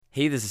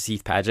Hey, this is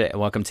Heath Padgett,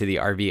 and welcome to the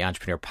RVE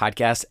Entrepreneur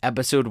Podcast,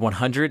 episode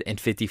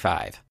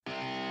 155. The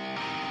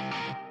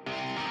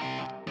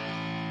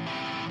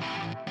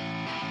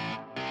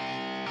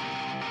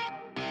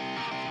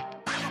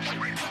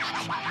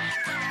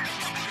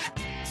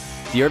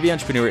RVE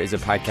Entrepreneur is a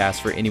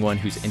podcast for anyone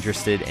who's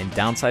interested in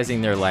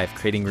downsizing their life,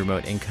 creating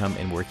remote income,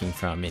 and working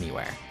from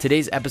anywhere.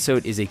 Today's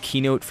episode is a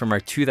keynote from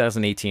our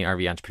 2018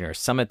 RVE Entrepreneur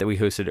Summit that we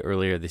hosted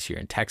earlier this year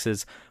in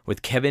Texas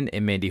with Kevin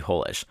and Mandy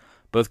Holish.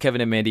 Both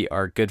Kevin and Mandy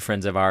are good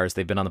friends of ours.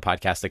 They've been on the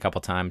podcast a couple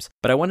times,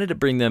 but I wanted to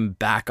bring them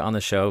back on the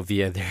show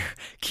via their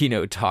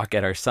keynote talk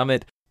at our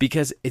summit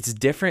because it's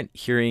different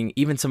hearing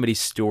even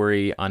somebody's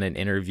story on an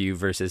interview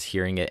versus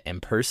hearing it in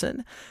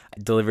person,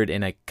 delivered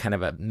in a kind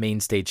of a main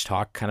stage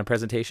talk kind of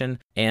presentation.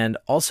 And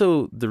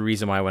also the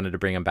reason why I wanted to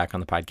bring them back on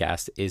the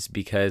podcast is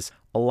because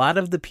a lot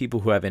of the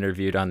people who I've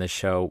interviewed on this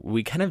show,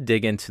 we kind of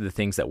dig into the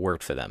things that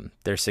worked for them,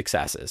 their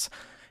successes.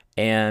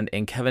 And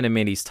in Kevin and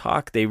Mandy's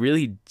talk, they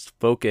really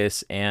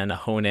focus and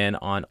hone in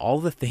on all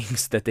the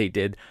things that they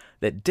did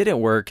that didn't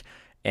work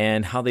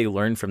and how they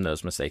learned from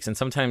those mistakes. And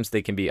sometimes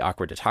they can be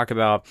awkward to talk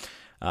about,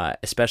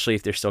 especially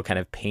if they're still kind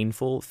of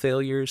painful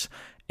failures.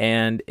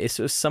 And it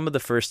was some of the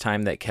first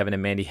time that Kevin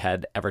and Mandy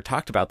had ever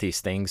talked about these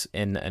things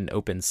in an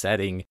open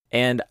setting.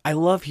 And I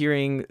love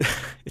hearing,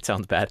 it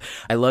sounds bad,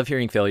 I love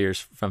hearing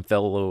failures from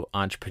fellow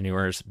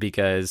entrepreneurs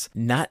because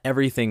not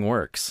everything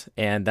works.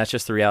 And that's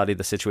just the reality of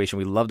the situation.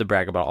 We love to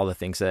brag about all the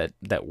things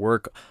that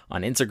work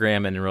on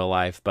Instagram and in real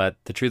life. But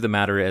the truth of the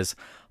matter is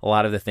a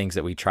lot of the things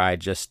that we try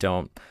just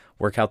don't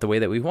work out the way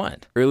that we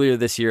want. Earlier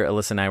this year,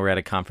 Alyssa and I were at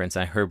a conference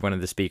and I heard one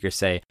of the speakers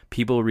say,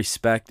 people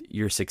respect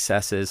your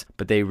successes,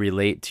 but they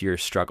relate to your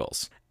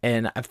struggles.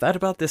 And I've thought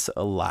about this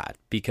a lot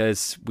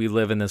because we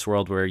live in this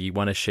world where you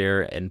want to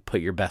share and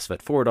put your best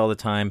foot forward all the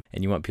time.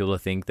 And you want people to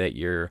think that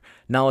you're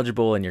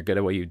knowledgeable and you're good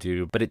at what you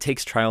do, but it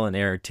takes trial and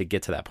error to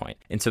get to that point.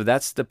 And so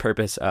that's the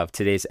purpose of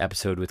today's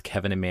episode with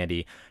Kevin and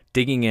Mandy,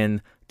 digging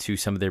in to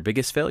some of their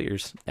biggest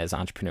failures as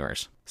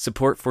entrepreneurs.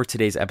 Support for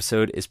today's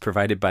episode is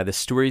provided by the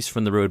Stories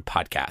from the Road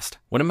podcast.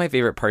 One of my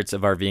favorite parts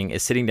of RVing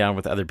is sitting down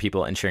with other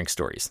people and sharing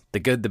stories, the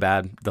good, the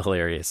bad, the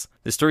hilarious.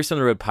 The Stories from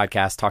the Road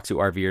podcast talks to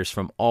RVers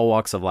from all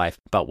walks of life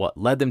about what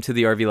led them to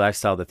the RV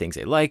lifestyle, the things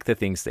they like, the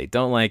things they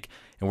don't like,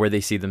 and where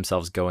they see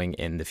themselves going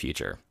in the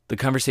future. The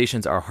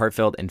conversations are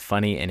heartfelt and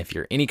funny, and if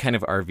you're any kind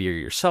of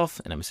RVer yourself,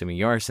 and I'm assuming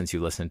you are since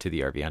you listen to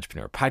the RV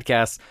Entrepreneur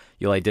podcast,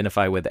 you'll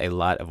identify with a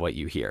lot of what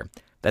you hear.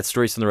 That's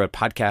Stories from the Road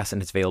podcast,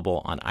 and it's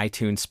available on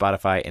iTunes,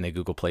 Spotify, and the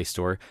Google Play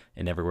Store,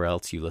 and everywhere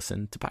else you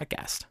listen to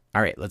podcasts.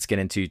 All right, let's get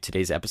into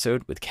today's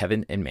episode with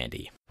Kevin and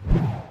Mandy.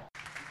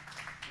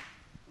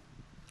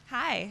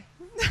 Hi.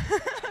 Hi.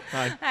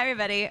 Hi,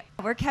 everybody.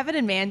 We're Kevin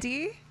and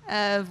Mandy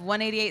of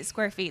 188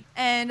 Square Feet,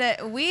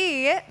 and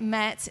we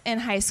met in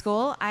high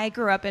school. I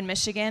grew up in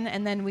Michigan,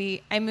 and then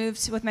I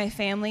moved with my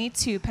family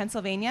to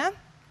Pennsylvania.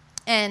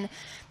 And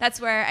that's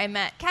where I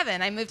met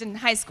Kevin. I moved in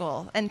high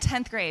school in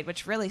 10th grade,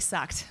 which really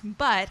sucked.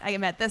 But I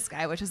met this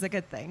guy, which is a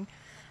good thing.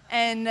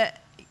 And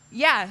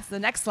so the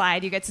next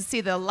slide, you get to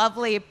see the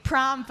lovely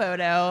prom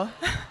photo.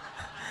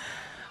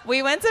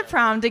 We went to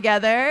prom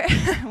together.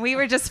 We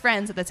were just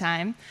friends at the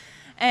time.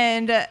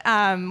 And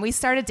we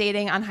started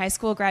dating on high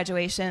school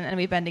graduation, and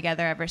we've been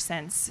together ever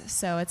since.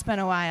 So it's been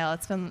a while.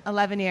 It's been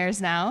 11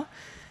 years now.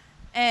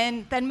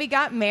 And then we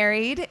got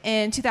married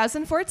in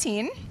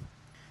 2014.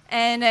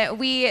 And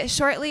we,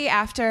 shortly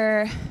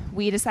after,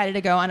 we decided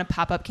to go on a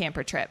pop-up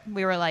camper trip.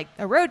 We were like,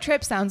 a road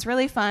trip sounds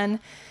really fun,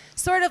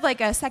 sort of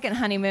like a second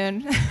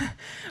honeymoon.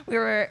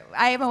 I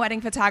am a wedding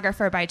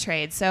photographer by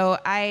trade, so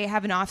I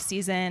have an off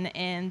season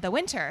in the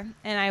winter.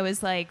 And I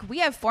was like, we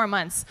have 4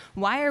 months.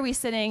 Why are we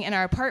sitting in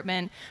our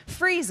apartment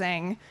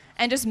freezing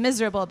and just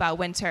miserable about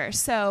winter?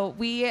 So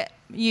we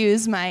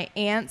used my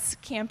aunt's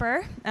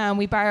camper.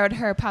 We borrowed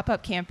her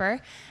pop-up camper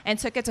and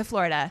took it to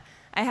Florida.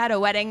 I had a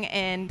wedding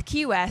in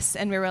Key West,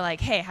 and we were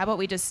like, hey, how about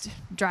we just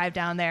drive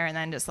down there and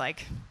then just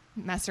like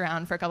mess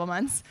around for a couple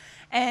months?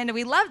 And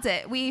we loved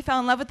it. We fell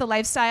in love with the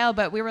lifestyle,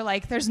 but we were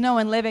like, there's no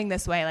one living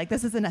this way. Like,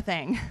 this isn't a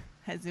thing,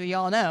 as we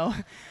all know.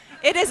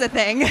 It is a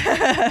thing,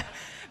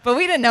 but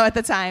we didn't know at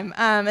the time.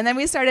 And then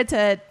we started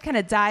to kind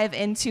of dive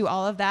into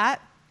all of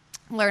that,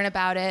 learn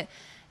about it.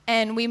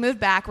 And we moved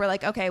back. We're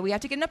like, okay, we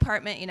have to get an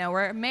apartment. You know,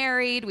 we're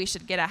married. We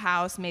should get a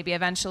house maybe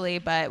eventually.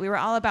 But we were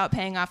all about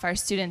paying off our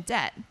student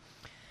debt.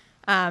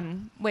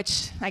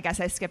 Which I guess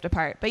I skipped a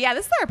part. But yeah,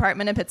 this is our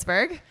apartment in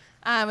Pittsburgh.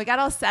 We got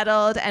all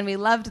settled and we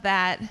loved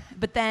that.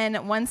 But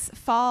then once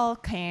fall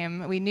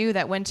came, we knew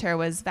that winter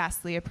was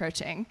vastly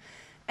approaching.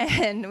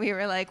 And we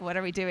were like, what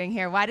are we doing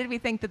here? Why did we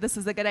think that this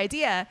was a good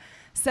idea?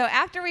 So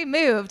after we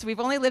moved, we've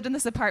only lived in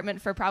this apartment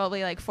for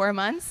probably like 4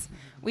 months.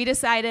 We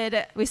decided,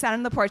 we sat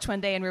on the porch one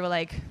day and we were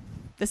like,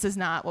 this is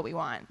not what we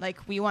want.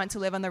 Like, we want to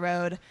live on the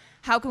road.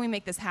 How can we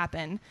make this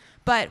happen?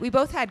 But we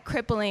both had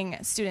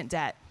crippling student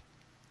debt.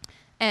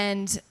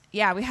 And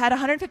yeah, we had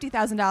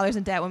 $150,000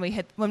 in debt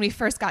when we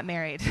first got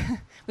married.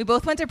 We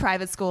both went to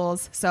private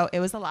schools, so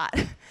it was a lot.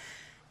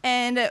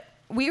 And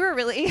we were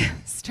really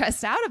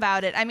stressed out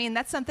about it. I mean,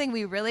 that's something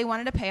we really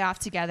wanted to pay off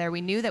together.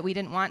 We knew that we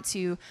didn't want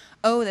to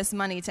owe this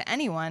money to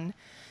anyone.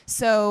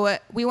 So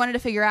we wanted to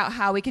figure out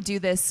how we could do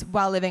this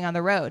while living on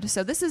the road.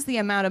 So this is the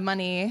amount of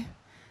money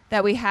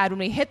that we had when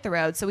we hit the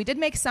road. So we did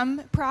make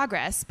some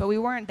progress, but we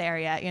weren't there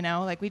yet,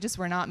 like we just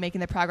were not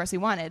making the progress we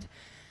wanted.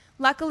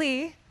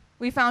 Luckily,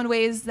 we found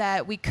ways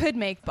that we could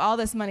make all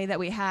this money that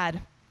we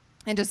had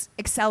and just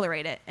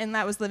accelerate it. And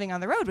that was living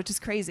on the road, which is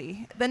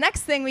crazy. The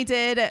next thing we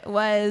did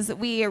was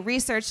we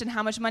researched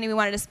how much money we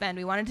wanted to spend.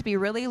 We wanted to be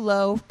really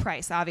low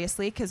price,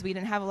 obviously, because we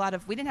didn't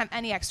have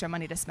any extra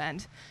money to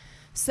spend.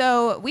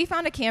 So we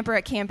found a camper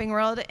at Camping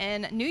World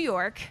in New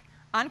York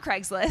on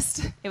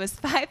Craigslist. It was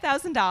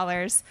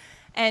 $5,000.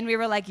 And we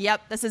were like,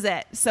 yep, this is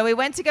it. So we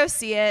went to go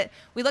see it.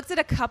 We looked at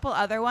a couple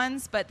other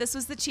ones, but this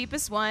was the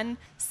cheapest one.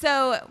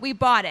 So we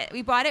bought it.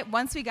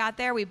 Once we got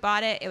there, we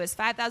bought it. It was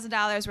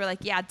 $5,000. We're like,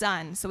 yeah,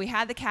 done. So we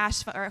had the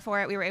cash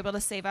for it. We were able to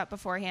save up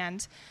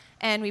beforehand,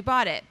 and we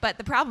bought it. But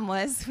the problem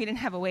was we didn't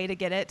have a way to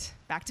get it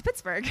back to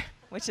Pittsburgh,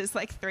 which is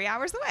like 3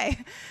 hours away.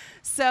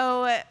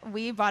 So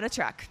we bought a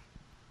truck.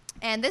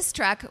 And this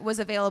truck was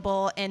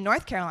available in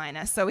North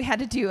Carolina. So we had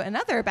to do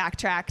another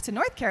backtrack to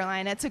North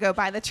Carolina to go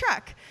buy the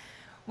truck,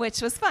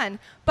 which was fun.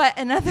 But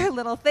another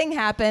little thing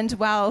happened.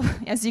 Well,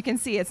 as you can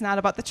see, it's not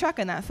about the truck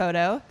in that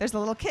photo. There's a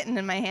little kitten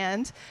in my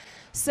hand.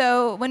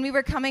 So when we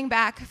were coming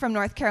back from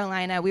North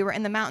Carolina, we were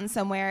in the mountains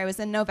somewhere. It was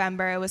in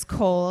November. It was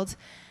cold.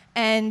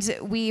 And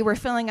we were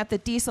filling up the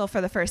diesel for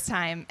the first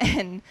time.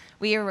 And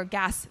we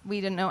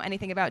didn't know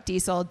anything about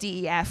diesel,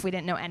 DEF. We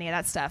didn't know any of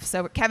that stuff.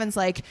 So Kevin's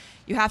like,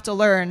 you have to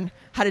learn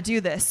how to do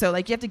this. So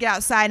like, you have to get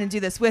outside and do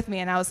this with me.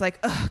 And I was like,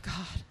 oh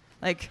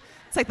God,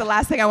 it's like the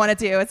last thing I want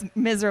to do. It's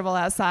miserable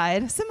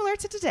outside, similar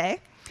to today.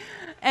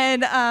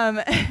 And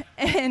I'm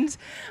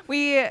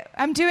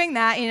doing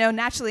that,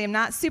 naturally I'm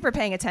not super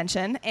paying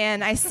attention.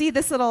 And I see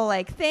this little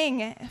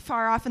thing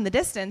far off in the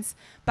distance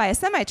by a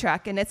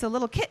semi-truck, and it's a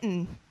little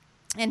kitten.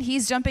 And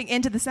he's jumping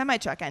into the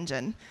semi-truck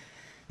engine.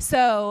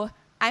 So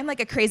I'm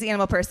like a crazy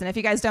animal person. If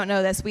you guys don't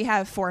know this, we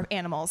have 4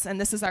 animals, and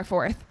this is our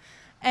 4th.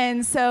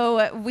 And so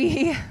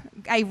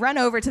I run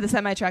over to the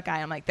semi-truck guy.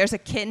 I'm like, there's a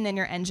kitten in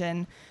your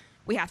engine.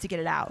 We have to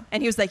get it out.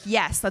 And he was like,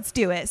 yes, let's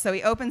do it. So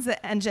he opens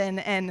the engine,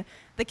 and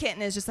the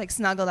kitten is just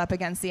snuggled up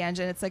against the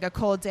engine. It's like a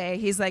cold day.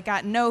 He's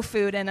got no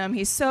food in him.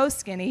 He's so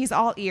skinny. He's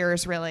all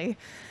ears, really.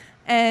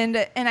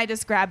 And I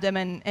just grabbed him,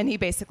 and he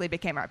basically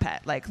became our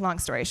pet. Long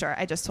story short,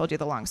 I just told you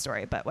the long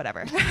story, but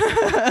whatever.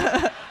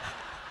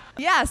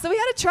 Yeah, so we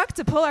had a truck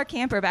to pull our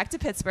camper back to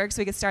Pittsburgh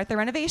so we could start the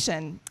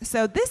renovation.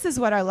 So this is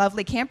what our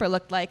lovely camper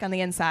looked like on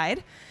the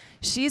inside.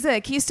 She's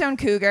a Keystone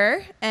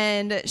Cougar,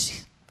 and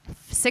she's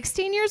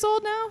 16 years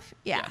old now?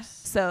 Yeah.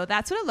 Yes. So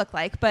that's what it looked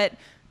like. But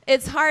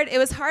it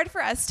was hard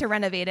for us to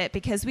renovate it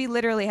because we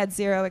literally had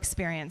 0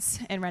 experience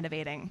in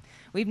renovating.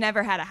 We've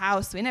never had a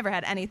house. We never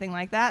had anything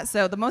like that.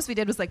 So the most we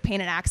did was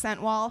paint an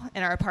accent wall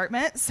in our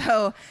apartment.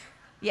 So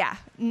yeah,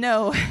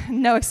 no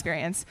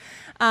experience.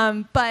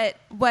 But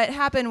what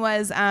happened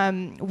was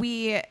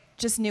we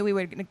just knew we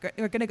were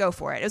going to go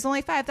for it. It was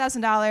only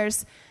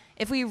 $5,000.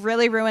 If we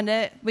really ruined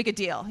it, we could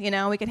deal.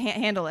 We could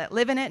handle it,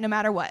 live in it no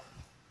matter what.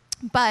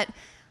 But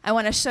I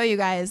want to show you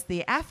guys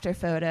the after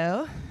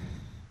photo.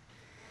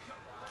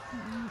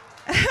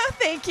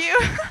 Thank you.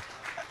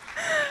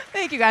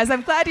 Thank you, guys.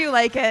 I'm glad you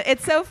like it.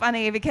 It's so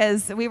funny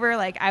because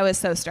I was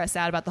so stressed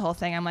out about the whole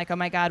thing. I'm like, oh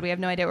my God, we have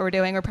no idea what we're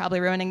doing. We're probably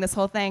ruining this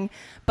whole thing.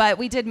 But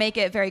we did make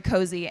it very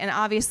cozy. And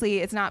obviously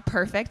it's not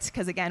perfect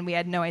because, again, we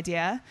had no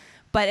idea.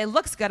 But it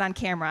looks good on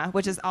camera,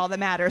 which is all that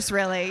matters,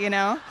 really,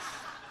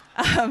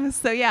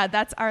 So yeah,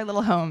 that's our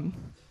little home.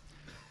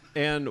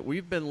 And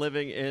we've been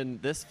living in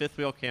this fifth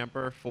wheel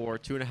camper for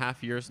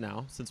 2.5 years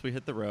now since we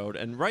hit the road.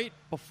 And right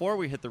before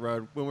we hit the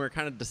road, when we were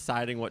kind of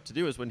deciding what to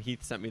do, is when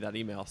Heath sent me that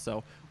email.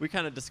 So we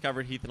kind of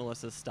discovered Heath and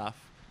Alyssa's stuff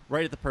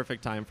right at the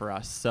perfect time for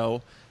us.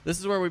 So this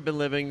is where we've been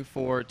living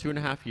for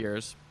 2.5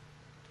 years.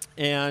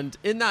 And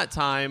in that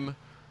time,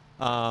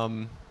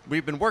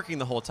 we've been working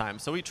the whole time.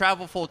 So we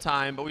travel full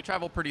time, but we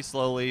travel pretty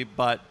slowly.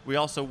 But we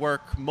also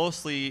work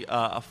mostly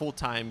a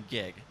full-time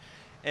gig.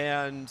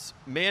 And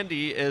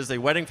Mandy is a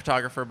wedding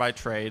photographer by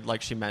trade,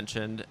 like she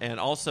mentioned,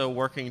 and also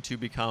working to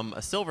become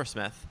a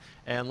silversmith.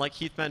 And like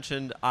Heath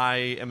mentioned,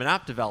 I am an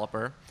app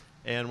developer.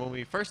 And when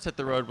we first hit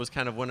the road was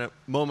kind of when a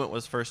moment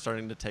was first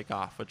starting to take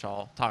off, which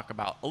I'll talk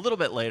about a little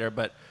bit later.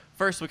 But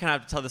first, we kind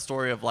of have to tell the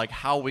story of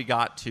how we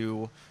got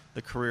to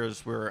the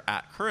careers we're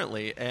at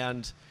currently.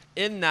 And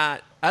in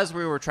that, as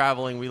we were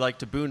traveling, we like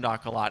to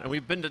boondock a lot. And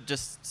we've been to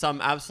just some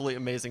absolutely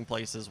amazing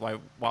places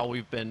while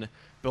we've been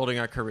building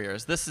our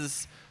careers. This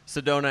is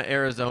Sedona,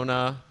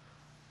 Arizona.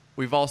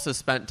 We've also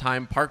spent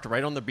time parked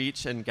right on the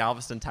beach in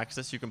Galveston,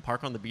 Texas. You can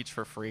park on the beach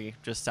for free,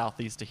 just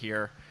southeast of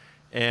here.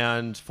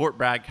 And Fort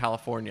Bragg,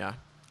 California.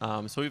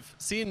 So we've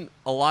seen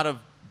a lot of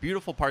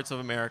beautiful parts of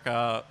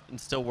America and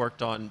still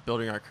worked on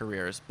building our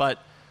careers. But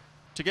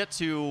to get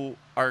to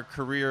our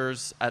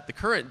careers at the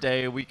current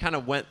day, we kind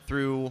of went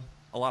through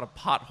a lot of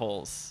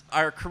potholes.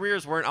 Our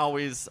careers weren't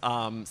always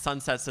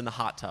sunsets in the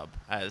hot tub,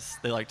 as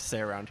they like to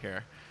say around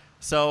here.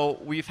 So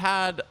we've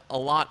had a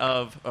lot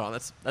of,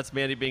 that's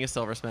Mandy being a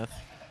silversmith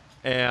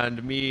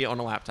and me on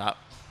a laptop.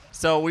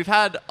 So we've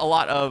had a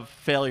lot of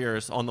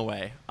failures on the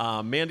way.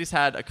 Mandy's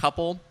had a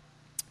couple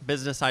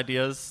business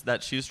ideas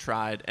that she's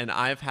tried, and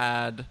I've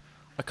had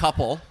a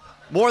couple,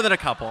 more than a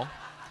couple.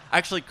 I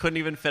actually couldn't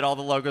even fit all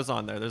the logos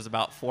on there. There's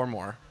about 4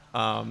 more.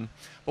 But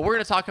we're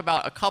going to talk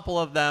about a couple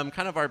of them,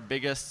 kind of our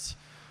biggest,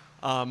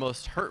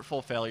 most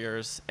hurtful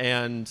failures,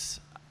 and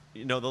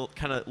the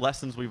kind of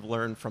lessons we've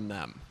learned from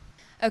them.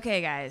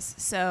 Okay, guys.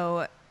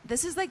 So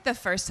this is like the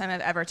first time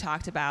I've ever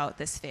talked about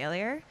this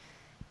failure.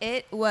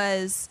 It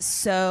was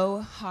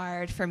so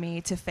hard for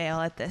me to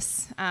fail at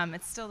this.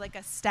 It's still like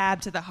a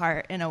stab to the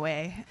heart in a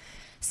way.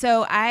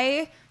 So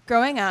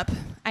growing up,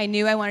 I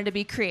knew I wanted to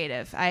be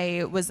creative.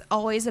 I was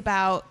always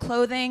about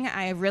clothing.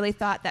 I really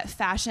thought that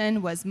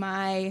fashion was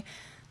my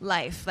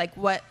life, like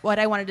what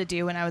I wanted to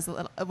do when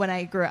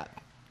I grew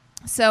up.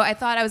 So I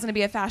thought I was going to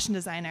be a fashion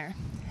designer.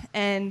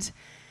 And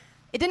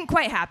it didn't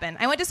quite happen.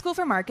 I went to school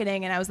for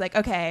marketing, and I was like,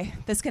 okay,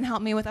 this can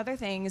help me with other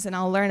things, and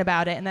I'll learn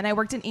about it. And then I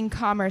worked in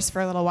e-commerce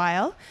for a little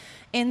while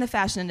in the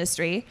fashion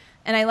industry,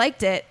 and I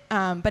liked it,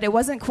 but it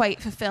wasn't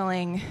quite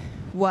fulfilling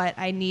what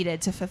I needed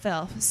to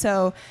fulfill.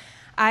 So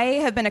I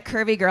have been a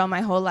curvy girl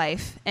my whole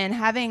life, and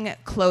having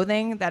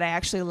clothing that I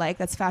actually like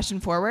that's fashion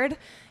forward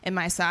in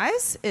my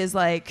size is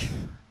like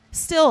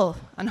still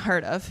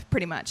unheard of,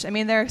 pretty much. I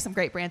mean, there are some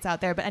great brands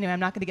out there, but anyway,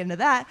 I'm not going to get into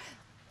that.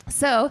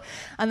 So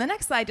on the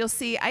next slide, you'll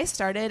see I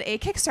started a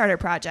Kickstarter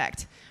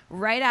project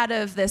right out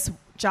of this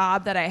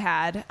job that I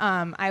had.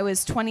 I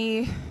was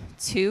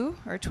 22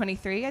 or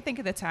 23, I think,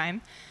 at the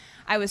time.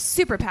 I was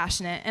super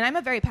passionate, and I'm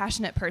a very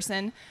passionate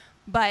person.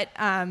 But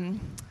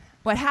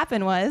what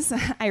happened was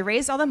I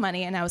raised all the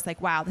money, and I was like,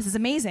 wow, this is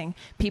amazing.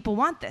 People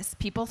want this.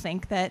 People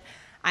think that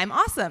I'm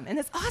awesome, and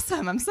it's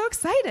awesome. I'm so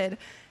excited.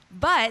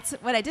 But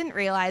what I didn't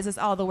realize is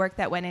all the work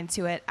that went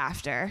into it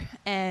after,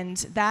 and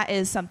that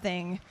is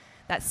something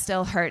that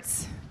still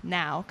hurts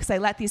now because I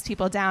let these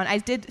people down. I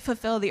did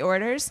fulfill the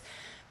orders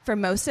for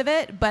most of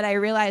it, but I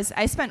realized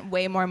I spent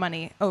way more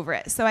money over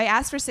it. So I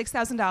asked for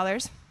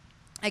 $6,000.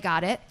 I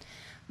got it.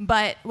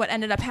 But what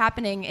ended up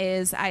happening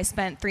is I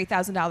spent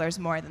 $3,000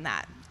 more than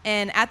that.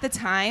 And at the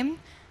time,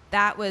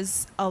 that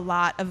was a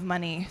lot of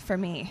money for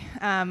me.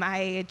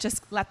 I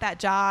just left that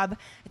job.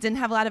 I didn't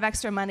have a lot of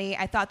extra money.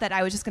 I thought that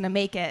I was just going to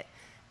make it.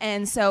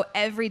 And so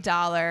every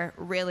dollar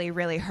really,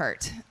 really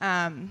hurt.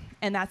 And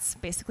that's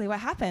basically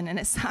what happened, and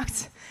it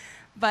sucked.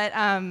 But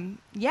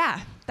yeah,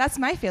 that's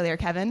my failure,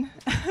 Kevin.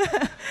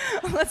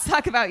 Let's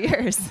talk about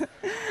yours.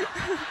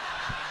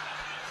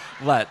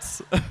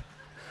 Let's.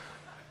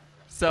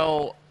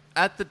 So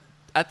at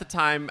the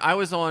time, I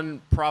was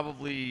on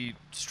probably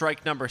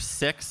strike number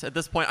 6 at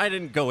this point. I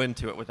didn't go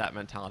into it with that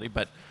mentality,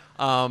 but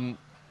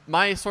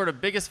my sort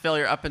of biggest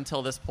failure up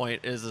until this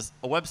point is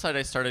a website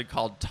I started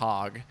called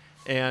Tog.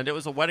 And it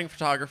was a wedding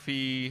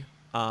photography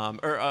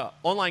or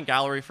online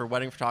gallery for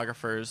wedding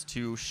photographers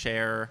to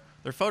share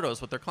their photos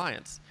with their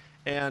clients.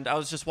 And I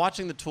was just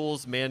watching the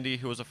tools Mandy,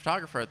 who was a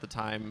photographer at the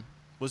time,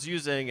 was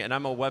using. And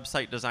I'm a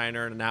website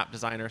designer and an app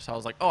designer. So I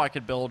was like, oh, I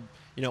could build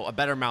a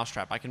better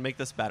mousetrap. I can make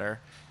this better.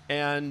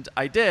 And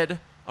I did.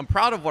 I'm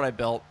proud of what I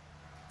built.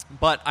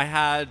 But I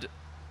had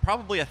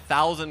probably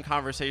 1,000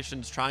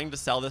 conversations trying to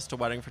sell this to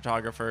wedding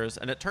photographers.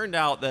 And it turned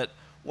out that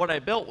what I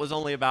built was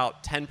only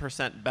about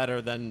 10%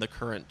 better than the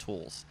current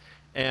tools.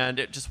 And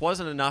it just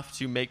wasn't enough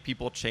to make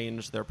people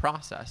change their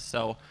process.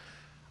 So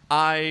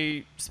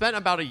I spent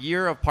about a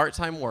year of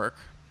part-time work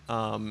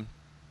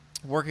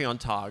working on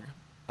Tog.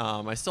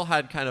 I still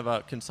had kind of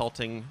a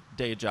consulting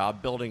day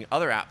job building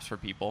other apps for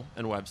people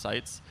and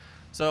websites.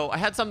 So I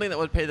had something that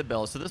would pay the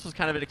bills. So this was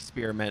kind of an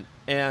experiment.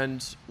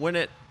 And when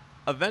it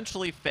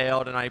eventually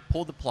failed and I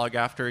pulled the plug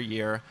after a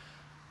year,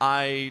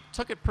 I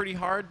took it pretty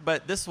hard,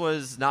 but this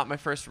was not my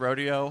first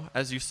rodeo,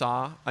 as you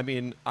saw. I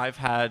mean, I've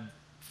had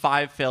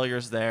 5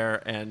 failures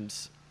there and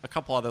a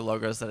couple other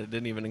logos that I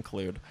didn't even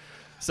include.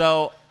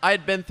 So I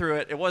had been through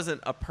it. It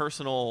wasn't a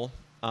personal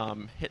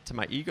hit to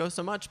my ego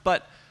so much,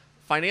 but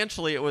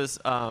financially it was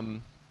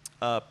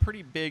a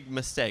pretty big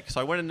mistake.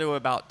 So I went into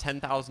about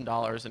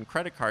 $10,000 in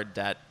credit card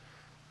debt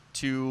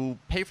to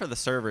pay for the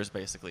servers,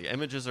 basically.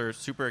 Images are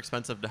super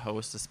expensive to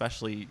host,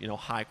 especially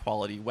high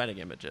quality wedding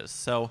images.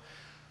 So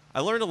I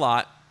learned a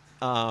lot,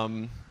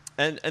 and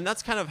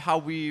that's kind of how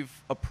we've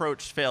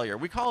approached failure.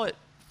 We call it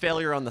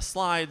failure on the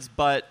slides,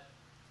 but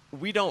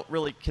we don't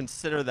really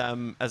consider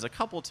them as a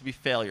couple to be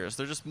failures.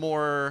 They're just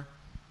more,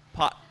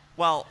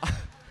 well,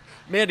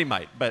 Mandy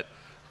might, but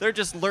they're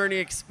just learning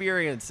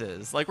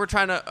experiences. Like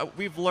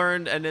we've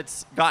learned, and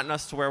it's gotten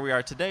us to where we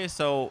are today.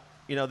 So,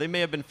 they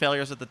may have been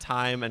failures at the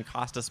time and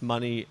cost us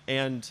money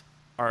and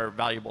our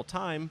valuable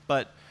time,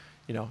 but,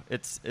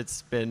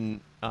 it's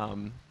been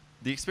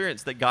the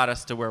experience that got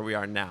us to where we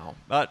are now.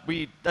 But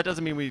that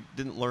doesn't mean we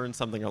didn't learn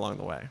something along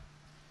the way.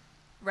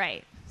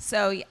 Right.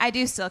 So I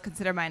do still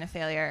consider mine a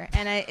failure,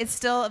 and it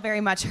still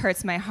very much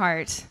hurts my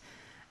heart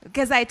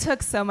because I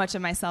took so much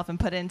of myself and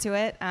put into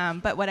it.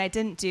 But what I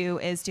didn't do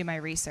is do my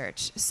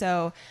research.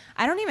 So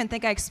I don't even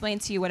think I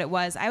explained to you what it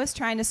was. I was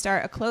trying to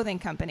start a clothing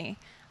company.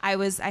 I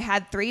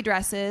had 3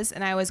 dresses,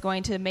 and I was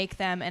going to make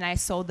them, and I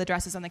sold the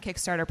dresses on the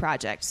Kickstarter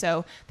project.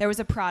 So there was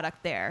a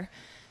product there.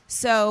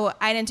 So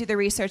I didn't do the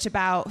research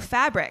about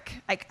fabric.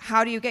 Like,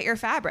 how do you get your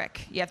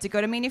fabric? You have to go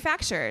to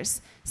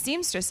manufacturers,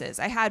 seamstresses.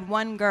 I had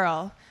one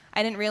girl.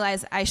 I didn't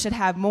realize I should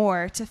have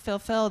more to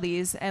fulfill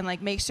these and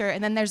like make sure.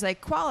 And then there's like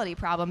quality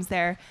problems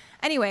there.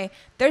 Anyway,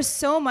 there's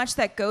so much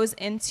that goes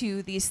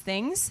into these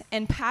things,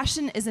 and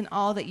passion isn't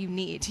all that you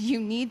need. You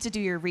need to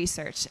do your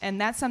research. And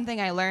that's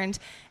something I learned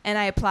and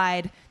I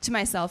applied to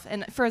myself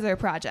in further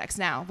projects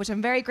now, which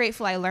I'm very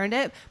grateful I learned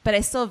it, but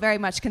I still very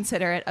much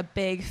consider it a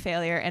big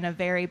failure and a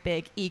very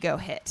big ego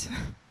hit.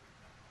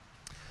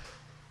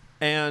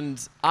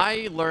 And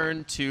I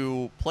learned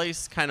to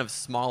place kind of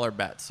smaller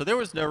bets. So there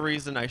was no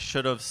reason I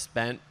should have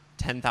spent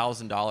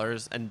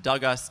 $10,000 and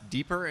dug us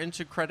deeper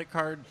into credit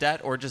card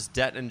debt or just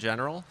debt in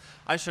general.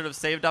 I should have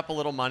saved up a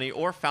little money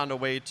or found a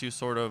way to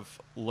sort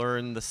of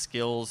learn the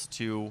skills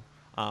to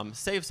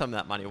save some of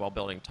that money while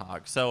building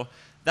TOG. So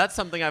that's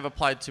something I've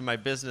applied to my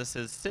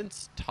businesses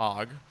since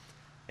TOG.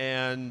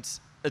 And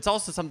it's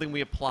also something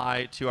we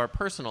apply to our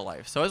personal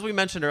life. So as we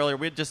mentioned earlier,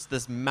 we had just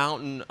this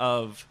mountain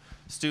of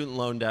student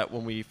loan debt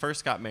when we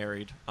first got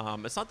married.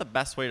 It's not the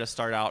best way to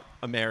start out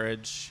a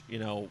marriage,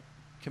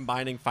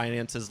 combining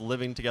finances,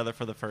 living together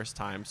for the first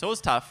time. So it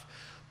was tough.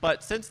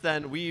 But since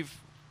then, we've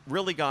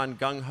really gone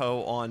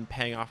gung-ho on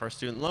paying off our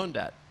student loan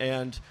debt.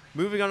 And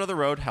moving onto the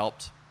road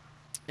helped.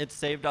 It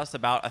saved us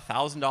about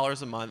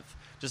 $1,000 a month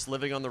just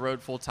living on the road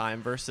full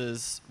time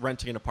versus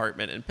renting an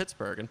apartment in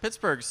Pittsburgh. And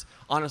Pittsburgh's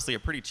honestly a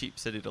pretty cheap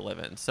city to live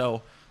in.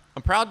 So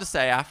I'm proud to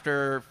say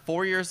after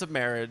 4 years of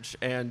marriage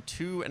and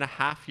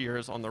 2.5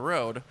 years on the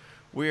road,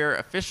 we're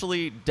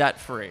officially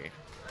debt-free.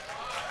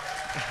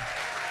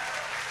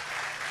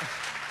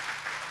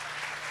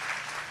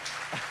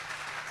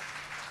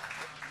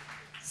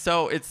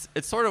 So it's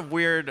sort of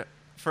weird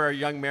for a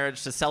young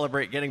marriage to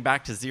celebrate getting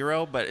back to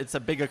zero, but it's a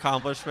big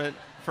accomplishment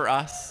for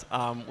us.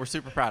 We're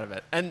super proud of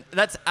it. And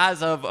that's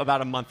as of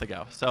about a month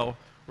ago. So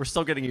we're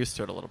still getting used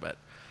to it a little bit.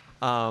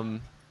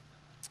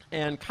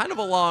 And kind of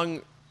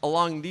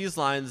along these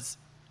lines,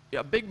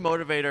 a big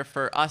motivator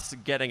for us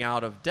getting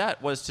out of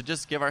debt was to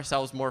just give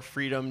ourselves more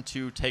freedom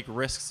to take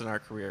risks in our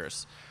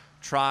careers.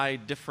 Try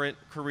different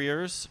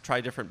careers,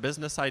 try different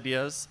business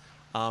ideas,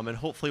 and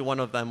hopefully one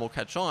of them will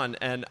catch on.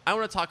 And I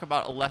want to talk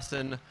about a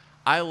lesson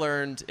I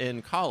learned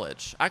in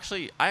college. I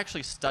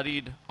actually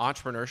studied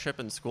entrepreneurship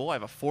in school. I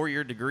have a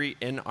 4-year degree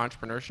in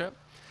entrepreneurship.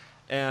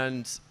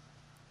 And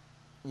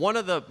one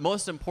of the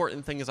most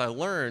important things I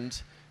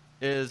learned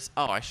is,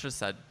 I should have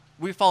said,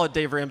 we followed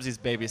Dave Ramsey's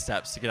baby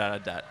steps to get out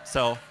of debt.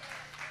 So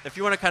if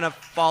you want to kind of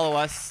follow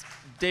us,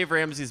 Dave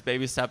Ramsey's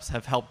baby steps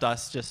have helped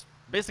us just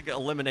basically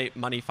eliminate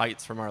money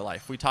fights from our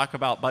life. We talk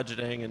about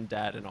budgeting and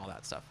debt and all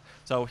that stuff.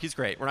 So he's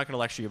great. We're not going to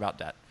lecture you about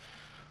debt.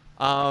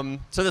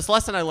 So this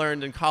lesson I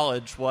learned in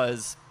college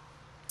was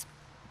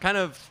kind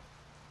of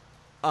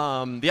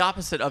the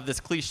opposite of this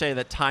cliche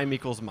that time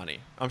equals money.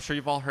 I'm sure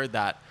you've all heard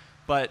that.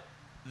 But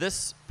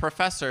this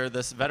professor,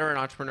 this veteran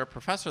entrepreneur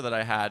professor that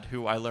I had,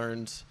 who I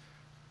learned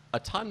a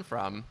ton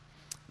from,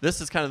 this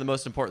is kind of the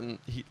most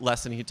important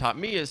lesson he taught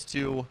me, is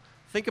to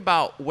think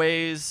about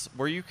ways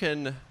where you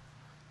can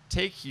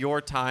take your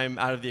time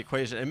out of the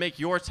equation and make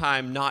your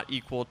time not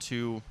equal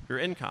to your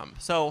income.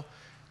 So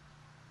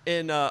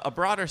in a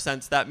broader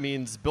sense, that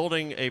means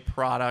building a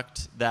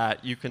product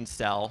that you can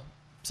sell,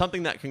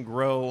 something that can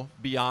grow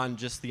beyond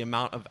just the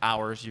amount of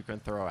hours you can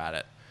throw at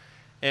it.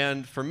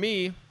 And for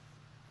me,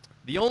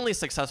 the only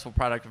successful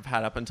product I've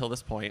had up until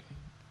this point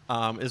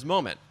is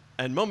Moment.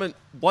 And Moment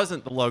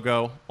wasn't the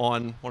logo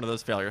on one of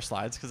those failure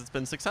slides because it's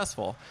been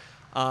successful.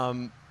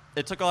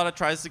 It took a lot of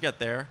tries to get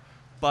there,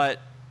 but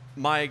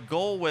my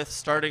goal with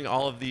starting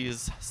all of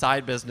these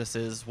side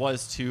businesses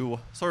was to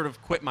sort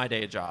of quit my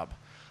day job.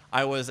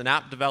 I was an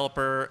app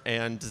developer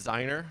and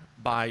designer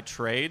by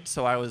trade,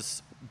 so I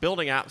was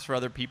building apps for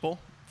other people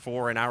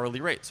for an hourly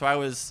rate.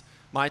 So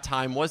my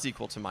time was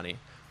equal to money.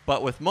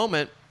 But with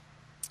Moment,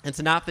 it's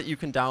an app that you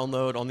can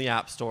download on the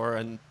App Store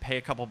and pay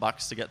a couple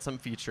bucks to get some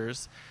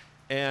features.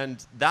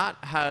 And that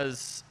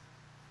has,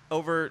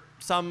 over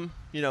some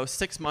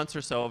 6 months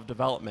or so of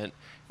development,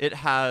 it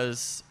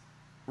has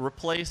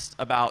replaced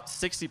about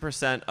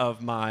 60%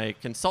 of my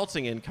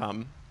consulting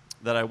income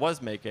that I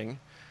was making.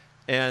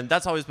 And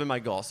that's always been my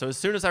goal. So as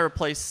soon as I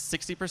replaced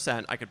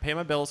 60%, I could pay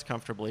my bills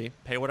comfortably,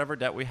 pay whatever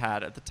debt we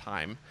had at the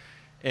time,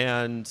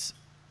 and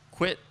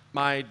quit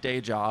my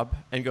day job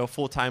and go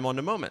full-time on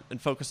the Moment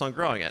and focus on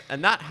growing it.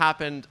 And that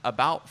happened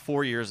about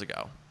 4 years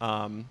ago.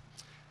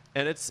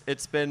 And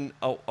it's been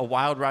a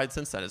wild ride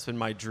since then. It's been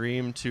my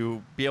dream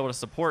to be able to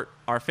support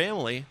our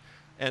family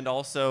and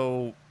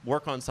also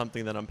work on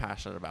something that I'm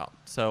passionate about.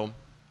 So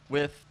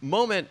with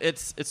Moment,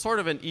 it's sort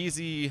of an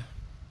easy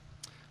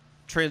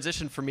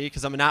transition for me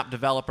because I'm an app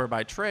developer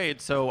by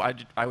trade, so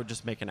I would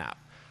just make an app.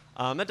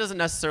 That doesn't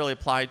necessarily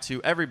apply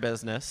to every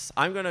business.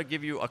 I'm going to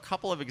give you a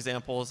couple of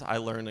examples I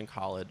learned in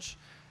college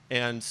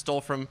and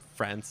stole from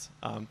friends.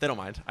 They don't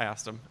mind. I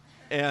asked them.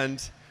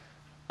 And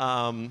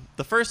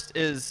the first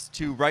is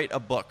to write a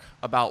book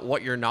about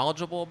what you're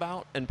knowledgeable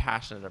about and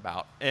passionate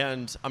about.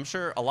 And I'm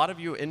sure a lot of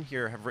you in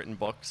here have written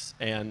books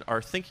and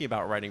are thinking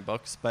about writing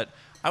books, but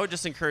I would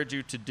just encourage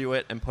you to do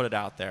it and put it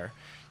out there.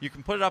 You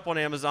can put it up on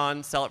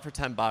Amazon, sell it for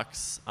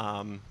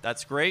 $10.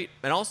 That's great.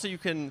 And also you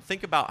can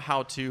think about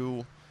how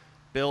to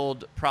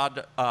build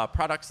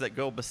products that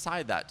go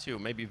beside that too.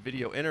 Maybe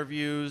video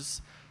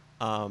interviews,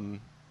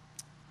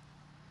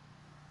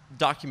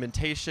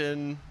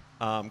 documentation,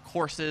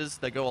 courses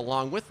that go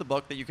along with the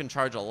book that you can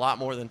charge a lot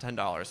more than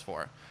 $10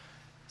 for.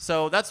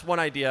 So that's one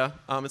idea.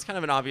 It's kind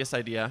of an obvious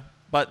idea.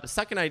 But the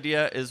second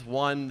idea is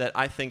one that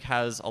I think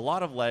has a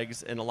lot of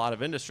legs in a lot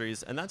of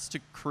industries, and that's to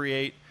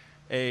create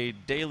a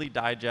daily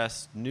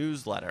digest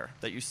newsletter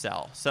that you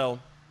sell. So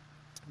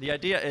the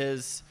idea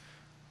is,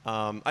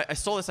 I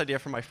stole this idea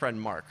from my friend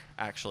Mark,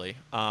 actually.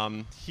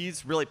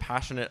 He's really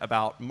passionate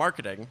about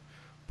marketing,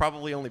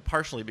 probably only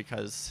partially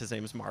because his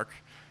name is Mark.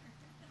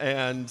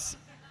 And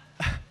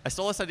I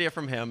stole this idea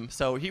from him.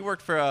 So he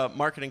worked for a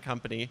marketing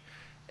company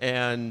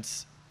and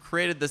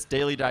created this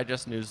daily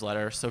digest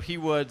newsletter. So he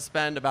would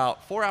spend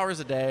about 4 hours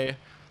a day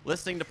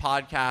listening to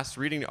podcasts,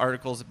 reading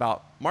articles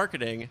about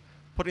marketing,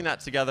 putting that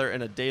together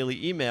in a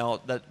daily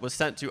email that was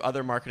sent to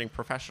other marketing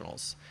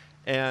professionals.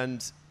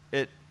 And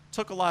it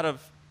took a lot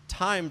of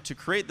time to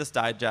create this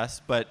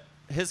digest, but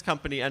his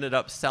company ended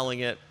up selling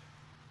it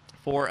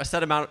for a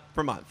set amount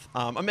per month.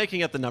 I'm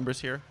making up the numbers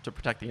here to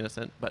protect the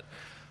innocent, but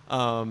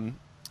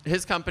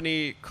his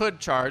company could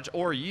charge,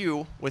 or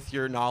you, with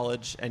your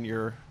knowledge and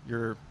your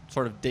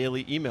sort of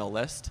daily email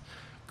list,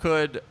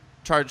 could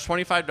charge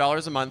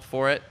 $25 a month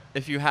for it.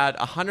 If you had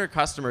 100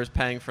 customers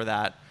paying for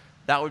that,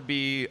 that would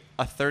be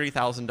a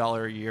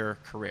 $30,000 a year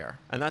career.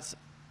 And that's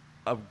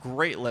a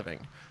great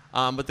living.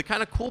 But the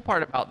kind of cool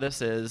part about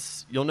this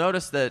is you'll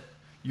notice that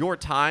your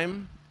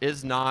time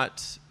is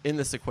not in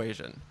this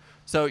equation.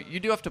 So you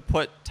do have to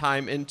put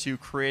time into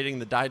creating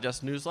the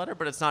digest newsletter,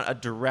 but it's not a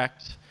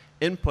direct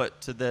input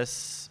to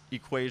this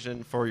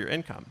equation for your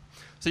income.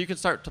 So you can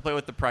start to play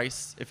with the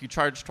price. If you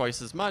charge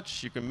twice as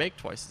much, you can make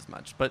twice as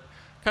much. But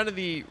kind of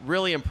the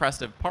really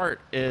impressive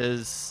part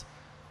is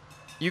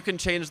you can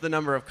change the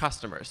number of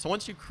customers. So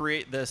once you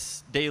create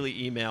this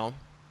daily email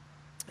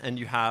and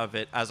you have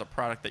it as a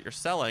product that you're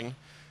selling,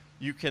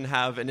 you can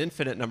have an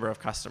infinite number of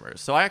customers.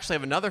 So I actually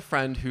have another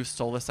friend who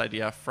stole this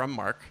idea from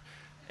Mark,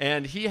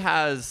 and he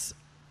has,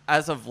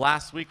 as of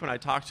last week when I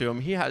talked to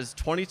him, he has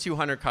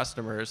 2,200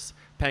 customers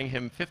paying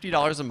him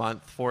 $50 a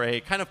month for a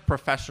kind of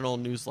professional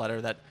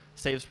newsletter that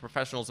saves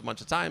professionals a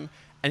bunch of time,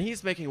 and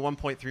he's making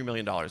 $1.3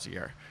 million a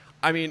year.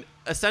 I mean,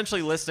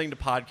 essentially listening to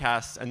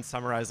podcasts and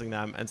summarizing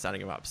them and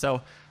setting them up.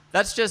 So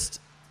that's just,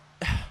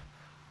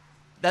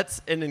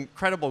 that's an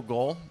incredible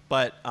goal,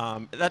 but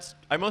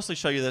I mostly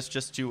show you this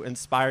just to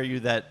inspire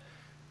you that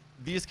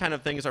these kind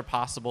of things are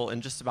possible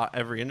in just about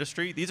every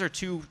industry. These are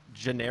two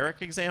generic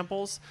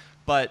examples,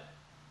 but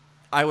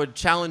I would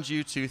challenge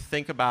you to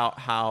think about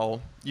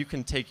how you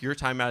can take your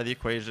time out of the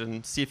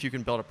equation, see if you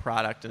can build a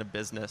product and a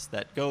business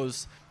that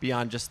goes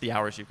beyond just the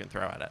hours you can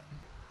throw at it.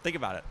 Think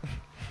about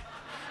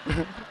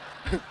it.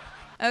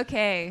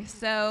 Okay,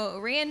 so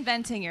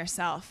reinventing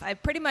yourself. I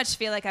pretty much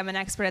feel like I'm an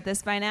expert at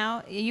this by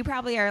now. You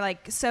probably are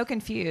like so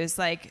confused,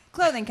 like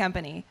clothing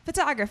company,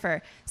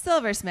 photographer,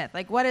 silversmith,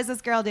 like what is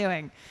this girl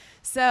doing?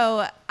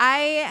 So I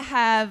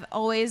have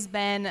always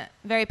been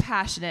very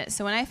passionate.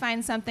 So when I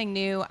find something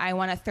new, I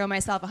want to throw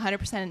myself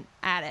 100%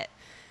 at it.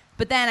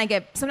 But then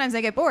sometimes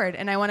I get bored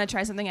and I want to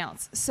try something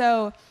else.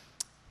 So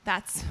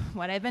that's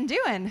what I've been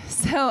doing.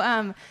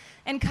 So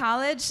in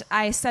college,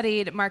 I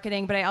studied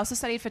marketing, but I also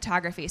studied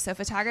photography. So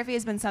photography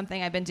has been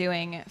something I've been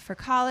doing for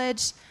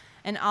college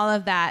and all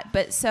of that.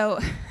 But so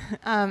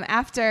sorry,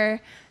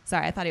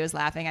 I thought he was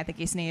laughing. I think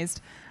he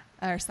sneezed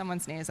or someone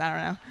sneezed.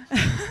 I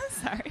don't know.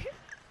 Sorry.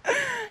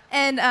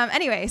 And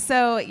anyway,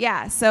 so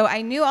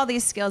I knew all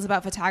these skills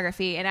about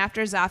photography, and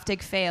after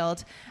Zoftig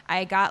failed,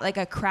 I got like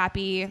a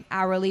crappy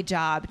hourly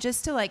job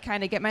just to like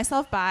kind of get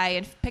myself by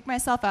and pick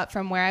myself up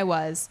from where I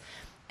was.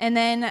 And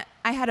then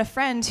I had a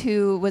friend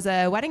who was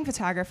a wedding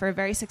photographer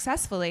very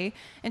successfully,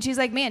 and she's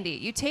like, Mandy,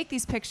 you take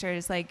these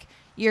pictures, like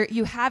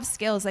you have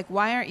skills, like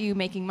why aren't you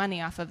making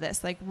money off of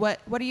this? Like what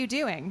are you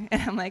doing?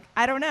 And I'm like,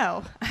 I don't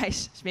know.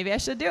 Maybe I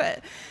should do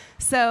it.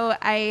 So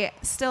I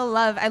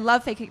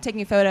love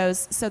taking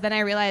photos. So then I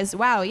realized,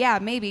 wow, yeah,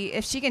 maybe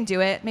if she can do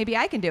it, maybe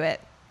I can do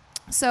it.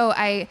 So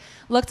I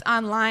looked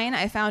online.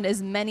 I found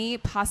as many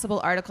possible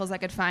articles I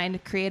could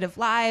find, Creative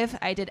Live.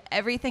 I did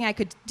everything I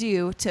could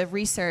do to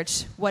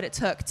research what it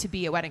took to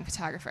be a wedding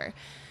photographer.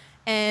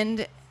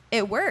 And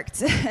it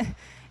worked.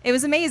 It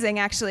was amazing,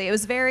 actually.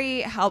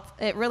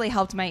 It really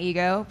helped my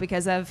ego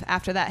because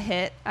after that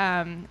hit,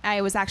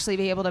 I was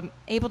actually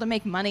able to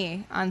make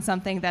money on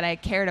something that I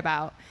cared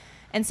about.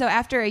 And so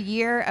after a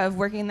year of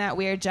working that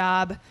weird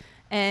job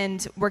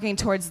And working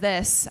towards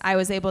this, I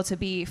was able to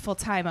be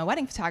full-time a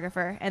wedding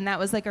photographer, and that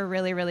was like a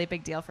really, really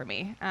big deal for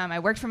me. I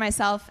worked for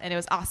myself, and it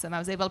was awesome. I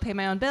was able to pay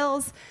my own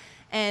bills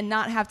and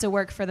not have to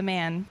work for the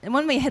man. And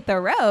when we hit the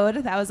road,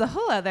 that was a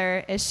whole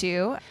other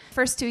issue.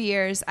 First 2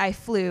 years, I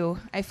flew.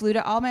 I flew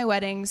to all my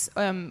weddings,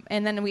 and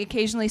then we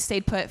occasionally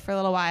stayed put for a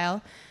little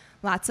while.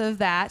 Lots of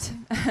that,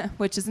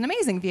 which is an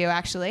amazing view,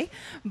 actually.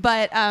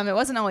 But it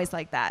wasn't always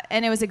like that.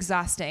 And it was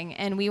exhausting.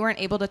 And we weren't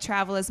able to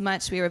travel as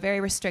much. We were very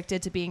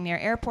restricted to being near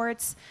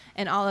airports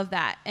and all of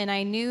that. And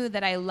I knew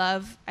that I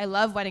love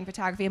wedding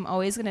photography. I'm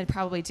always going to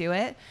probably do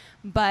it.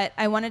 But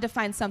I wanted to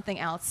find something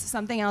else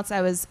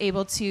I was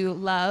able to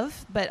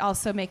love, but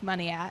also make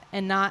money at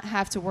and not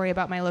have to worry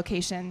about my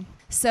location.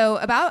 So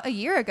about a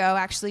year ago,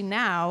 actually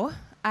now,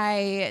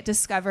 I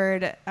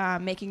discovered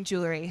making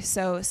jewelry,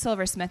 so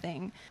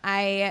silversmithing.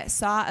 I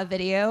saw a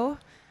video.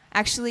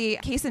 Actually,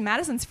 Case and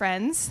Madison's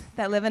friends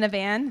that live in a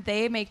van,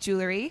 they make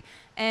jewelry,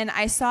 and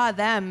I saw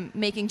them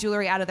making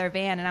jewelry out of their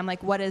van, and I'm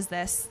like, what is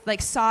this?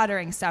 Like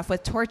soldering stuff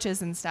with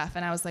torches and stuff,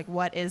 and I was like,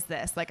 what is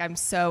this? Like, I'm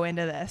so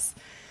into this.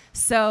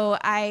 So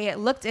I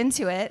looked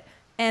into it,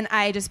 and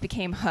I just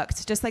became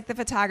hooked. Just like the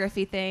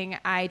photography thing,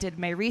 I did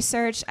my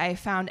research. I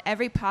found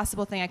every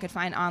possible thing I could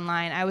find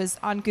online. I was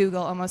on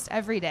Google almost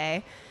every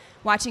day,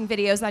 watching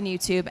videos on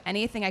YouTube,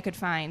 anything I could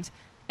find.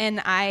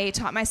 And I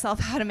taught myself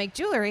how to make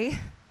jewelry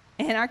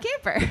in our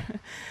camper.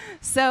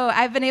 So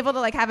I've been able to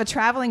like have a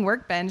traveling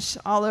workbench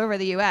all over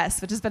the US,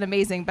 which has been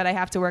amazing, but I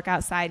have to work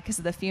outside because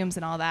of the fumes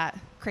and all that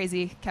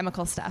crazy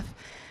chemical stuff.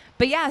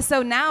 But yeah,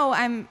 so now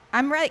I'm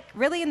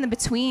really in the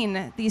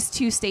between these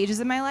two stages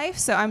of my life.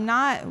 So I'm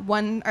not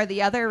one or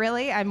the other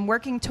really. I'm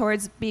working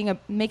towards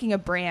making a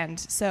brand.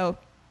 So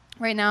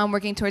right now I'm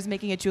working towards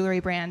making a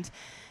jewelry brand,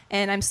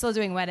 and I'm still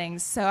doing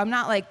weddings. So I'm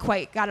not like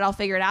quite got it all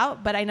figured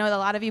out, but I know that a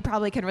lot of you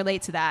probably can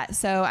relate to that.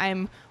 So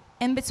I'm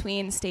in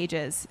between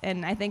stages,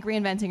 and I think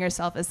reinventing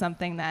yourself is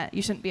something that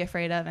you shouldn't be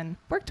afraid of and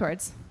work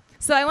towards.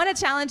 So I want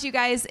to challenge you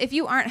guys, if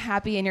you aren't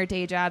happy in your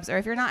day jobs, or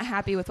if you're not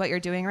happy with what you're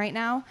doing right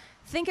now,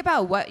 think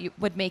about what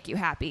would make you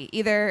happy.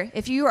 Either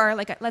if you are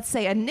like, let's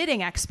say, a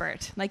knitting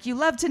expert, like you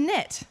love to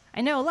knit.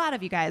 I know a lot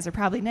of you guys are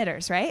probably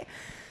knitters, right?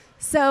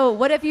 So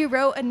what if you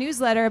wrote a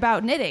newsletter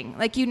about knitting?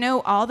 Like, you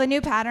know all the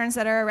new patterns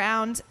that are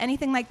around,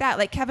 anything like that.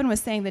 Like Kevin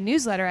was saying, the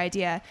newsletter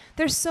idea.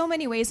 There's so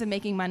many ways of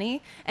making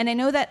money, and I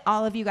know that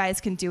all of you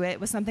guys can do it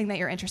with something that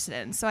you're interested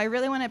in. So I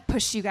really want to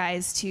push you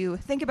guys to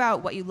think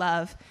about what you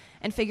love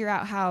and figure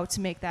out how to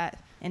make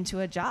that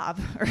into a job,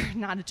 or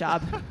not a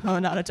job,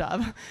 not a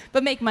job,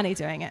 but make money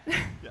doing it.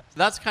 Yeah.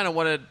 That's kind of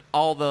what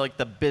all the like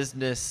the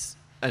business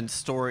and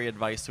story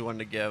advice we wanted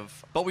to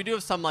give. But we do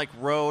have some like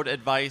road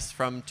advice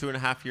from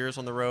 2.5 years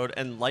on the road,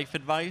 and life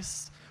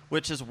advice,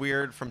 which is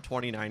weird from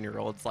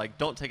 29-year-olds. Like,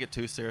 don't take it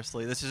too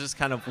seriously. This is just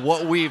kind of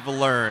what we've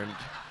learned.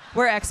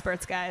 We're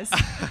experts, guys.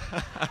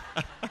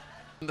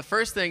 The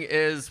first thing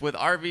is, with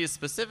RVs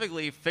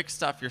specifically, fix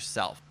stuff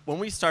yourself. When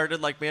we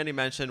started, like Mandy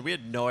mentioned, we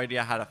had no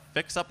idea how to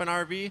fix up an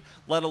RV,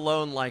 let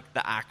alone like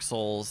the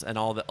axles and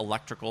all the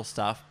electrical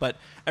stuff. But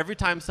every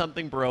time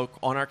something broke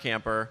on our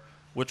camper,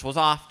 which was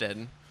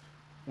often,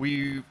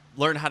 we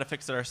learned how to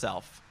fix it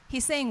ourselves.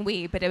 He's saying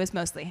we, but it was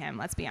mostly him,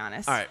 let's be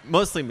honest. All right,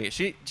 mostly me.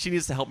 She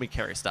needs to help me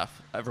carry stuff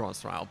every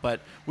once in a while. But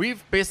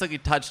we've basically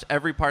touched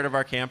every part of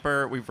our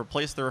camper. We've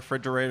replaced the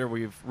refrigerator.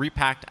 We've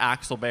repacked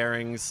axle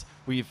bearings.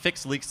 We've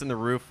fixed leaks in the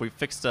roof. We've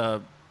fixed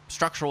a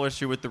structural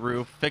issue with the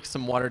roof, fixed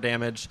some water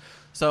damage.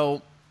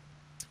 So,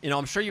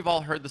 I'm sure you've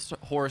all heard the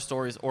horror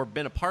stories or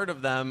been a part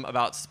of them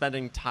about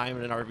spending time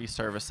in an RV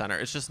service center.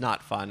 It's just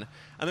not fun.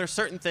 And there's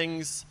certain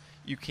things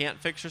you can't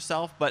fix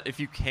yourself, but if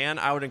you can,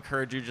 I would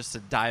encourage you just to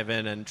dive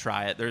in and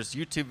try it. There's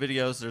YouTube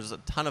videos. There's a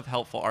ton of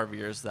helpful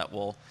RVers that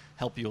will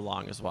help you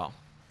along as well.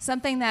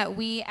 Something that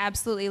we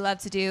absolutely love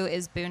to do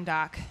is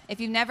boondock. If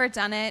you've never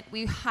done it,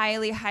 we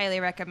highly, highly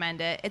recommend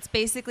it. It's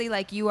basically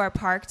like you are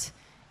parked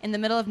in the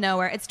middle of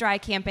nowhere. It's dry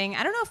camping.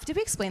 I don't know did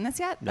we explain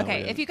this yet? No,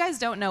 okay, if you guys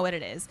don't know what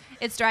it is,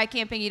 it's dry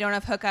camping. You don't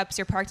have hookups.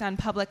 You're parked on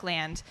public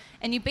land.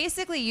 And you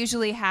basically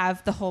usually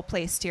have the whole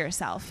place to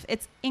yourself.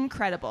 It's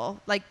incredible.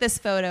 Like, this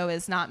photo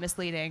is not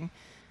misleading.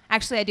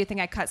 Actually, I do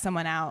think I cut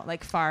someone out,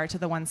 like, far to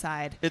the one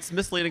side. It's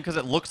misleading because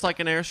it looks like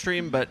an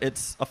Airstream, but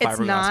it's a fiberglass It's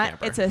not.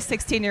 camper. It's a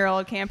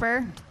 16-year-old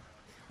camper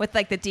with,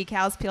 like, the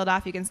decals peeled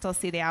off. You can still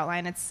see the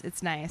outline.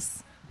 It's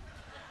nice.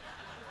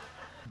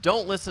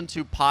 Don't listen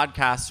to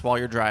podcasts while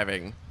you're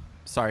driving.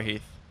 Sorry,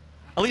 Heath.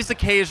 At least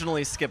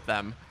occasionally skip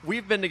them.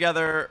 We've been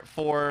together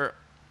for,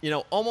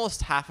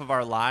 almost half of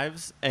our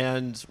lives,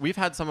 and we've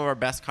had some of our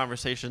best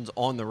conversations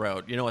on the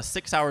road. A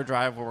 6-hour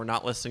drive where we're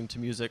not listening to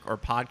music or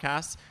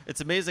podcasts. It's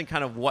amazing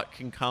kind of what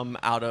can come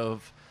out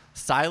of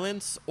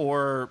silence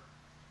or,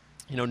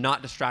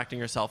 not distracting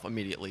yourself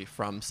immediately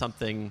from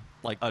something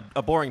like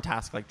a boring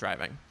task like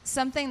driving.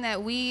 Something that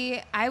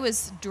I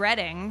was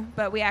dreading,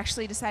 but we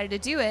actually decided to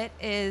do it,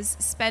 is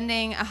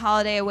spending a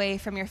holiday away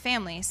from your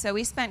family. So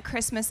we spent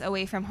Christmas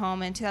away from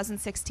home in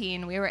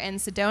 2016. We were in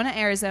Sedona,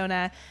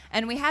 Arizona,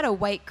 and we had a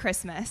white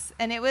Christmas.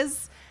 And it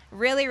was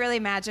really, really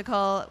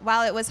magical.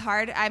 While it was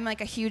hard, I'm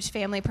like a huge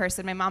family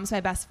person. My mom's my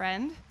best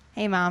friend.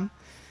 Hey, Mom.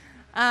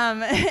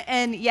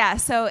 And yeah,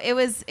 so it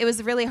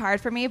was really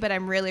hard for me, but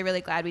I'm really,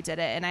 really glad we did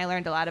it. And I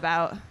learned a lot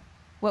about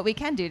what we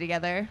can do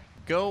together.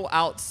 Go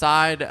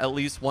outside at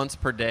least once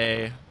per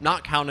day,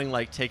 not counting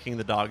like taking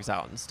the dogs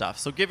out and stuff.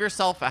 So give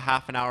yourself a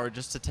half an hour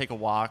just to take a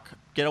walk,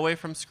 get away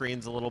from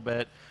screens a little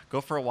bit,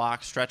 go for a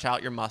walk, stretch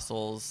out your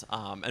muscles,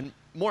 and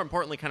more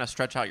importantly, kind of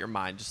stretch out your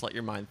mind. Just let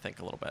your mind think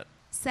a little bit.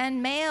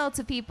 Send mail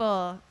to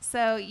people.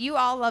 So you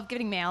all love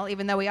getting mail,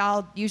 even though we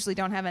all usually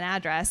don't have an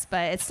address,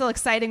 but it's still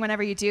exciting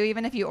whenever you do.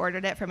 Even if you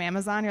ordered it from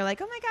Amazon, you're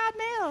like, oh my God,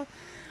 mail.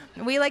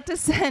 We like to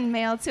send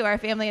mail to our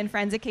family and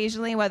friends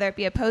occasionally, whether it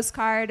be a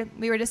postcard.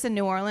 We were just in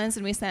New Orleans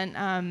and we sent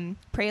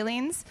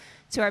pralines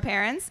to our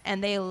parents,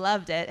 and they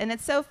loved it. And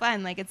it's so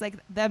fun. Like, it's like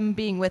them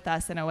being with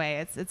us in a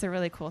way. It's a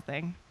really cool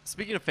thing.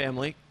 Speaking of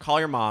family, call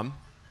your mom.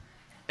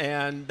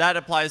 And that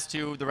applies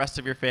to the rest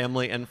of your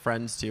family and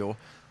friends too.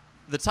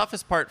 The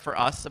toughest part for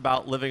us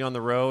about living on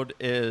the road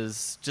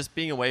is just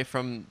being away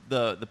from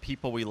the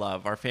people we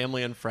love, our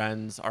family and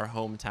friends, our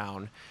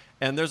hometown.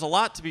 And there's a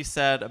lot to be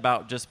said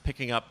about just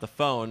picking up the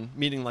phone,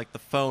 meaning like the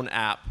phone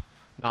app,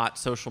 not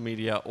social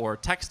media or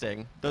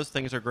texting. Those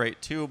things are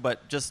great too,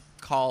 but just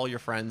call your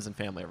friends and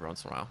family every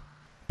once in a while.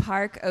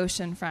 Park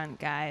oceanfront,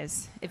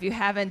 guys. If you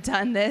haven't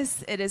done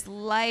this, it is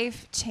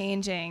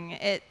life-changing.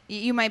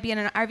 You might be in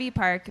an RV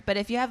park, but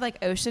if you have like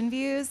ocean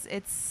views,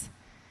 it's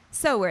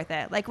so worth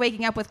it. Like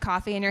waking up with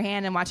coffee in your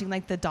hand and watching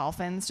like the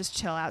dolphins just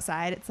chill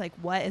outside. It's like,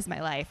 what is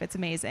my life? It's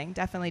amazing.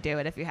 Definitely do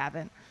it if you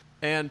haven't.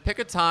 And pick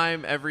a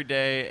time every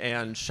day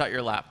and shut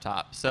your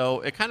laptop.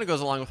 So it kind of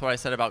goes along with what I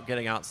said about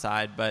getting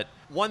outside, but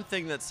one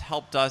thing that's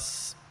helped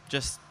us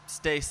just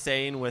stay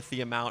sane with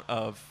the amount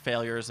of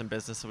failures in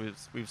business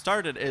we've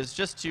started is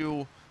just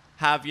to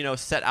have,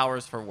 set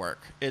hours for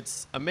work.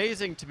 It's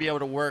amazing to be able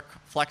to work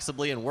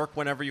flexibly and work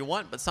whenever you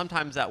want, but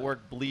sometimes that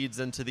work bleeds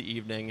into the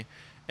evening,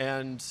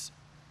 and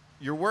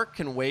your work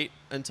can wait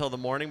until the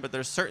morning, but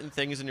there's certain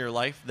things in your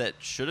life that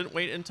shouldn't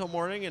wait until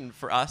morning. And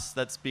for us,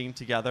 that's being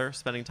together,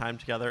 spending time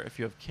together. If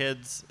you have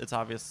kids, it's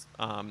obvious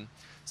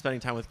spending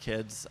time with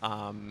kids.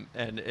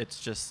 And it's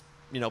just,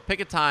 pick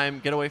a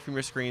time, get away from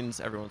your screens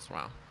every once in a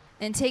while.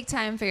 And take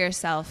time for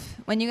yourself.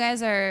 When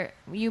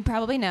you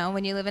probably know,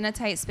 when you live in a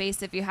tight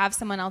space, if you have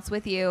someone else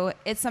with you,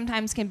 it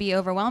sometimes can be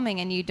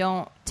overwhelming and you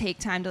don't take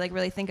time to like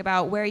really think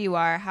about where you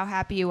are, how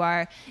happy you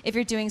are, if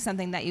you're doing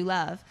something that you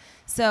love.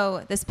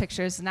 So this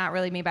picture is not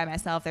really me by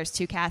myself. There's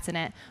 2 cats in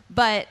it.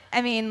 But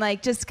I mean,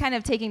 like just kind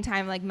of taking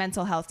time, like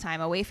mental health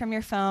time away from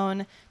your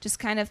phone, just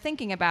kind of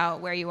thinking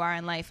about where you are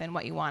in life and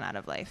what you want out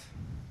of life.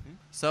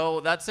 So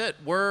that's it.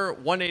 We're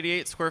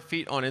 188 square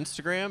feet on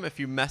Instagram. If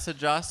you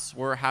message us,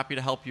 we're happy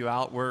to help you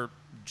out. We're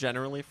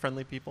generally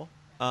friendly people.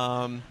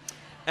 And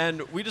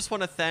we just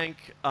want to thank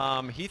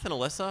Heath and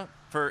Alyssa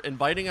for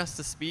inviting us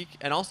to speak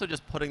and also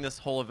just putting this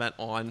whole event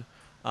on.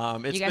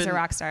 You guys are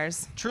rock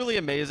stars. Truly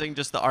amazing,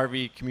 just the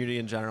RV community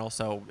in general.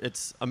 So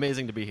it's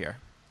amazing to be here.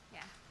 Yeah,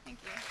 thank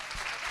you.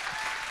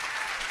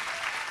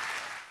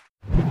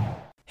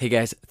 Hey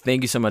guys,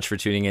 thank you so much for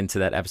tuning in to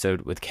that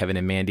episode with Kevin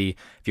and Mandy.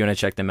 If you want to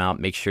check them out,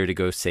 make sure to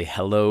go say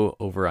hello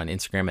over on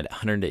Instagram at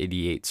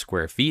 188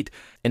 square feet.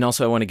 And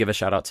also I want to give a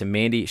shout out to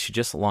Mandy. She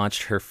just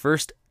launched her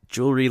first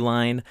jewelry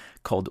line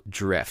called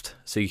Drift.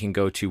 So you can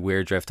go to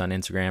Wear Drift on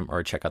Instagram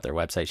or check out their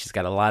website. She's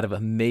got a lot of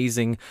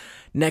amazing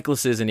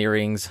necklaces and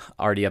earrings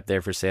already up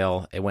there for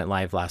sale. It went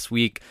live last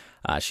week.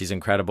 She's an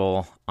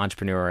incredible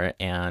entrepreneur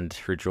and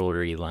her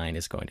jewelry line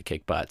is going to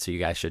kick butt. So you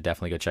guys should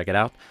definitely go check it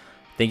out.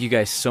 Thank you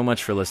guys so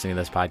much for listening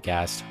to this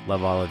podcast.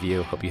 Love all of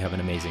you. Hope you have an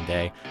amazing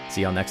day.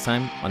 See y'all next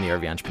time on the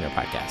RV Entrepreneur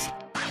Podcast.